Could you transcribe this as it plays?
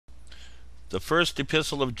The First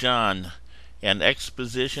Epistle of John, an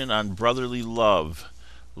exposition on brotherly love.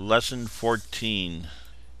 Lesson 14.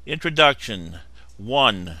 Introduction.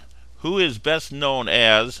 1. Who is best known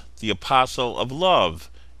as the Apostle of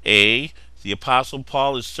Love? A. The Apostle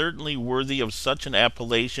Paul is certainly worthy of such an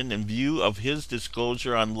appellation in view of his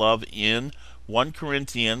disclosure on love in 1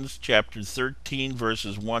 Corinthians chapter 13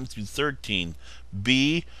 verses 1 through 13.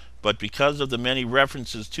 B. But because of the many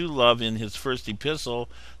references to love in his first epistle,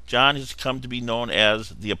 John has come to be known as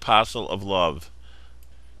the Apostle of Love.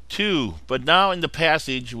 2. But now in the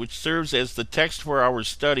passage which serves as the text for our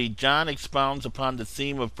study, John expounds upon the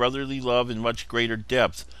theme of brotherly love in much greater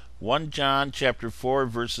depth. 1 John chapter 4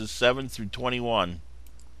 verses 7 through 21.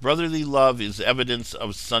 Brotherly love is evidence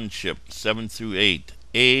of sonship. 7 through 8.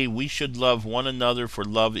 A. We should love one another, for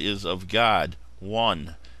love is of God.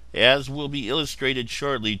 1. As will be illustrated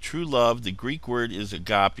shortly, true love, the Greek word is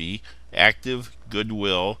agape, active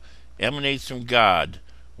goodwill, emanates from God.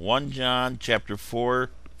 1 John chapter 4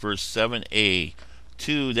 verse 7a.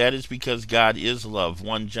 2. That is because God is love.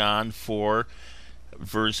 1 John 4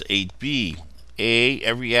 verse 8b. A.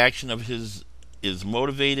 Every action of his is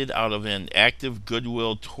motivated out of an active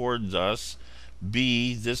goodwill towards us.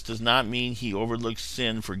 B. This does not mean he overlooks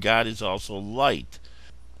sin, for God is also light.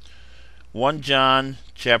 1 John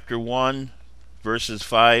chapter 1 verses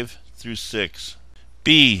 5 through 6.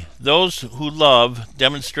 B. Those who love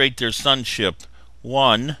demonstrate their sonship.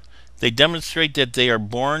 1. They demonstrate that they are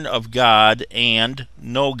born of God and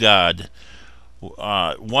know God.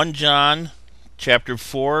 1 John chapter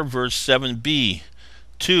 4 verse 7b.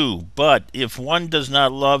 2. But if one does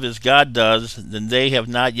not love as God does, then they have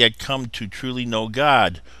not yet come to truly know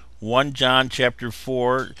God. 1 John chapter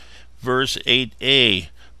 4 verse 8a.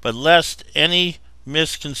 But lest any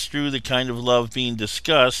misconstrue the kind of love being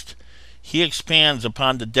discussed, he expands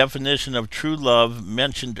upon the definition of true love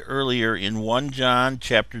mentioned earlier in 1 John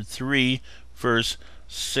chapter 3 verse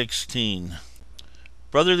 16.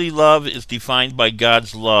 Brotherly love is defined by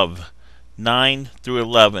God's love. 9 through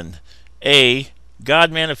 11. A.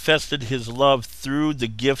 God manifested his love through the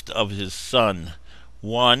gift of his Son.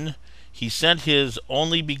 1. He sent his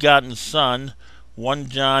only begotten Son. 1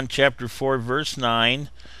 John chapter 4 verse 9.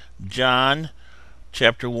 John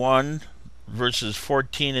chapter 1 verses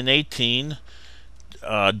 14 and 18.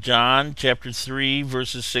 John chapter 3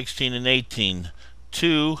 verses 16 and 18.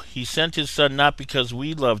 2. He sent his Son not because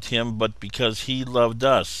we loved him, but because he loved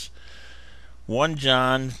us. 1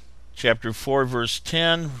 John chapter 4 verse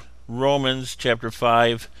 10. Romans chapter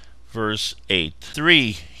 5 verse 8.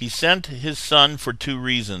 3. He sent his Son for two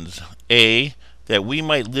reasons. A. That we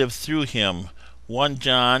might live through him. 1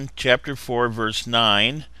 John chapter 4 verse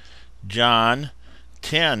 9. John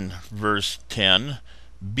 10 verse 10.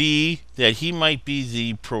 B. That he might be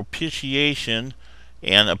the propitiation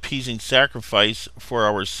and appeasing sacrifice for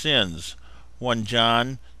our sins. 1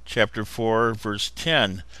 John chapter 4 verse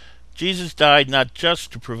 10. Jesus died not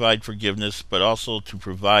just to provide forgiveness, but also to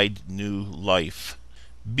provide new life.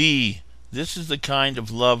 B. This is the kind of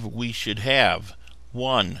love we should have.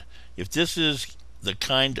 1. If this is the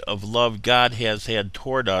kind of love God has had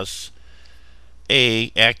toward us,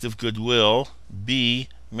 A. Active goodwill. B.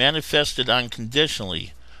 Manifested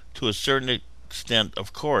unconditionally, to a certain extent,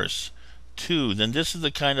 of course. 2. Then this is the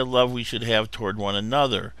kind of love we should have toward one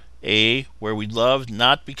another. A. Where we love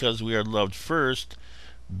not because we are loved first.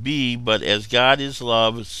 B. But as God is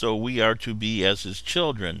love, so we are to be as his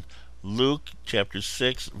children. Luke chapter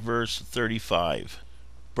 6 verse 35.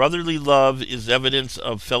 Brotherly love is evidence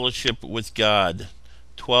of fellowship with God.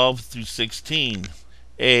 12 through 16.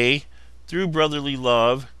 A. Through brotherly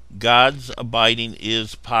love, God's abiding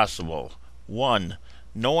is possible. 1.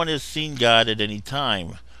 No one has seen God at any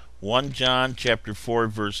time. 1 John chapter 4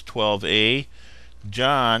 verse 12a.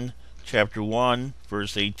 John chapter 1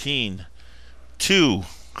 verse 18. 2.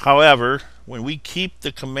 However, when we keep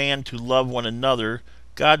the command to love one another,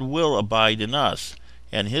 God will abide in us,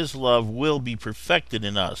 and his love will be perfected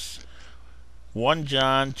in us. 1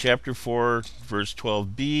 John chapter 4 verse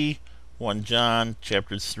 12b. 1 John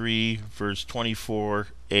chapter 3 verse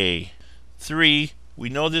 24a. 3. We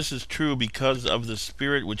know this is true because of the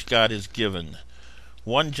Spirit which God has given.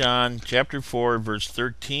 1 John chapter 4 verse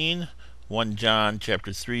 13. 1 John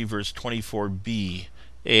chapter 3 verse 24b.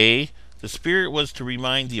 A. The Spirit was to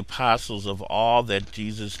remind the apostles of all that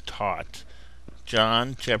Jesus taught.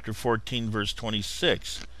 John chapter 14 verse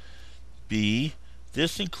 26. B.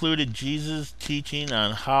 This included Jesus' teaching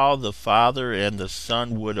on how the Father and the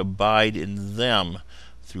Son would abide in them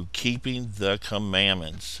through keeping the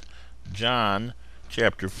commandments. John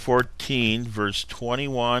chapter 14 verse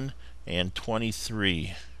 21 and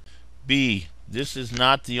 23. B. This is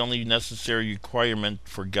not the only necessary requirement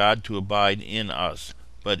for God to abide in us,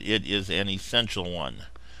 but it is an essential one.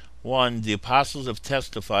 1. The apostles have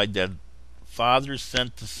testified that Father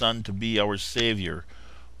sent the Son to be our Savior.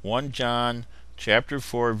 1 John chapter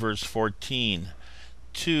 4 verse 14.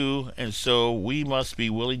 2. And so we must be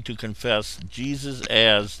willing to confess Jesus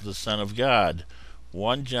as the Son of God.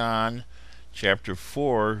 1 John chapter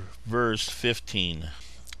 4 verse 15.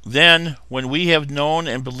 Then, when we have known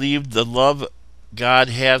and believed the love God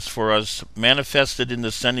has for us manifested in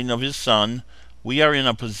the sending of His Son, we are in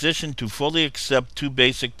a position to fully accept two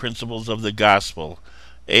basic principles of the gospel.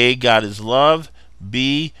 A. God is love.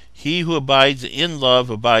 B. He who abides in love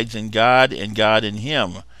abides in God, and God in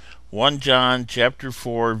him. 1 John chapter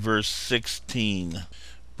 4 verse 16.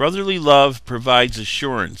 Brotherly love provides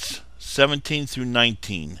assurance. 17 through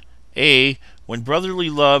 19. A. When brotherly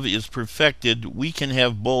love is perfected, we can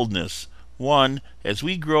have boldness. 1. As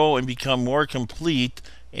we grow and become more complete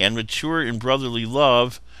and mature in brotherly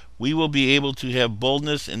love, we will be able to have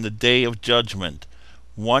boldness in the day of judgment.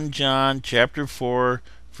 1 John chapter 4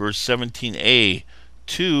 verse 17a.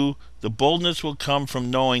 2. The boldness will come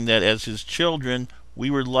from knowing that as His children we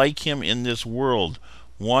were like Him in this world.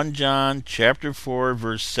 1 John chapter 4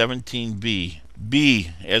 verse 17b.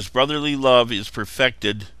 B. As brotherly love is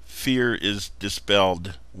perfected, fear is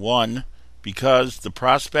dispelled. 1. Because the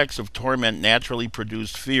prospects of torment naturally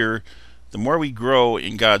produce fear, the more we grow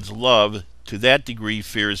in God's love, to that degree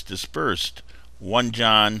fear is dispersed. 1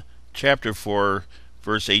 John chapter 4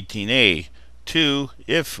 verse 18a. 2.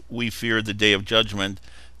 If we fear the day of judgment,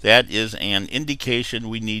 that is an indication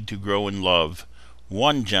we need to grow in love.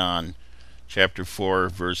 1 John chapter 4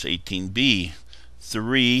 verse 18b.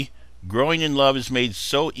 3. Growing in love is made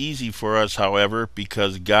so easy for us, however,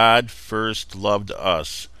 because God first loved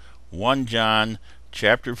us. 1 John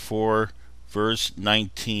chapter 4 verse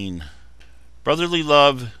 19. Brotherly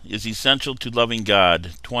love is essential to loving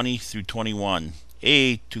God. 20 through 21.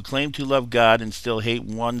 A. To claim to love God and still hate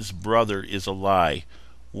one's brother is a lie.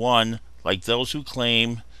 1. Like those who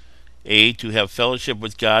claim A. To have fellowship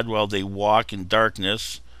with God while they walk in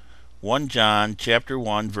darkness. 1 John chapter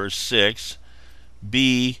 1 verse 6.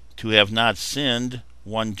 B. To have not sinned.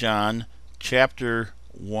 1 John chapter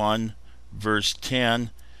 1 verse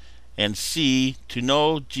 10. And C. To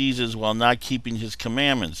know Jesus while not keeping His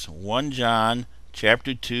commandments. 1 John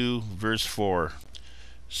chapter 2 verse 4.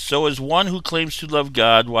 So is one who claims to love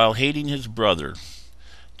God while hating his brother.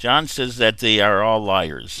 John says that they are all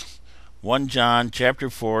liars. 1 John chapter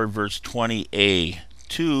 4 verse 20a.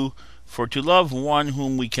 2. For to love one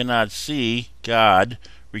whom we cannot see, God,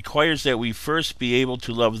 requires that we first be able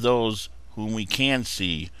to love those whom we can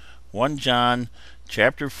see. 1 John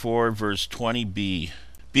chapter 4 verse 20b.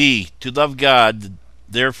 B. To love God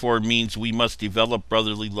therefore means we must develop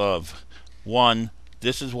brotherly love. 1.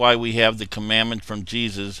 This is why we have the commandment from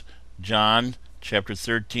Jesus, John chapter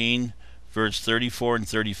 13 verse 34 and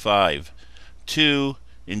 35. 2.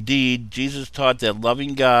 Indeed, Jesus taught that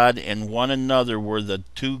loving God and one another were the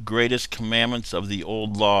two greatest commandments of the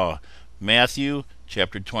old law. Matthew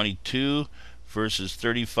chapter 22 verses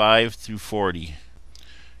 35 through 40.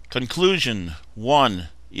 Conclusion. 1.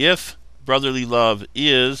 If brotherly love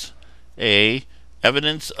is A.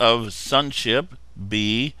 Evidence of sonship.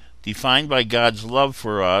 B. Defined by God's love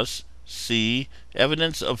for us. C.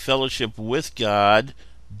 Evidence of fellowship with God.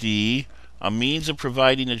 D. A means of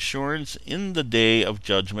providing assurance in the day of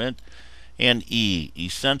judgment. And E.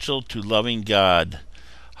 Essential to loving God.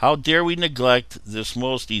 How dare we neglect this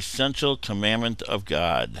most essential commandment of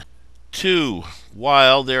God? 2.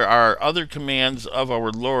 While there are other commands of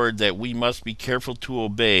our Lord that we must be careful to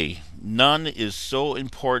obey, none is so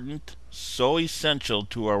important, so essential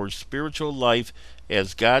to our spiritual life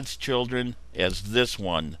as God's children as this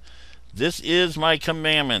one. This is my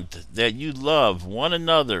commandment, that you love one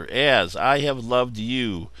another as I have loved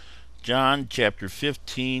you. John chapter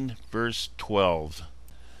 15 verse 12.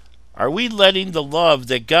 Are we letting the love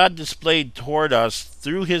that God displayed toward us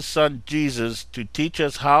through His Son Jesus to teach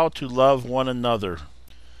us how to love one another?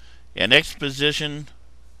 An exposition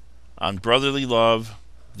on brotherly love,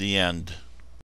 the end.